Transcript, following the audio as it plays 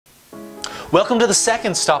Welcome to the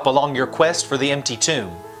second stop along your quest for the empty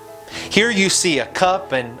tomb. Here you see a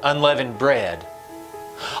cup and unleavened bread.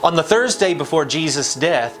 On the Thursday before Jesus'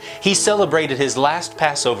 death, He celebrated His last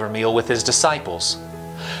Passover meal with His disciples.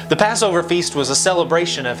 The Passover feast was a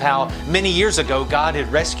celebration of how many years ago God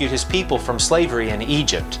had rescued His people from slavery in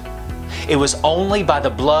Egypt. It was only by the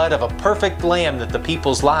blood of a perfect lamb that the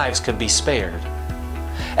people's lives could be spared.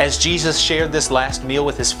 As Jesus shared this last meal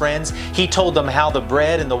with His friends, He told them how the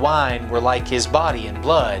bread and the wine were like His body and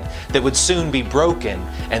blood that would soon be broken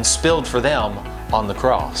and spilled for them on the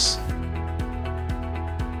cross.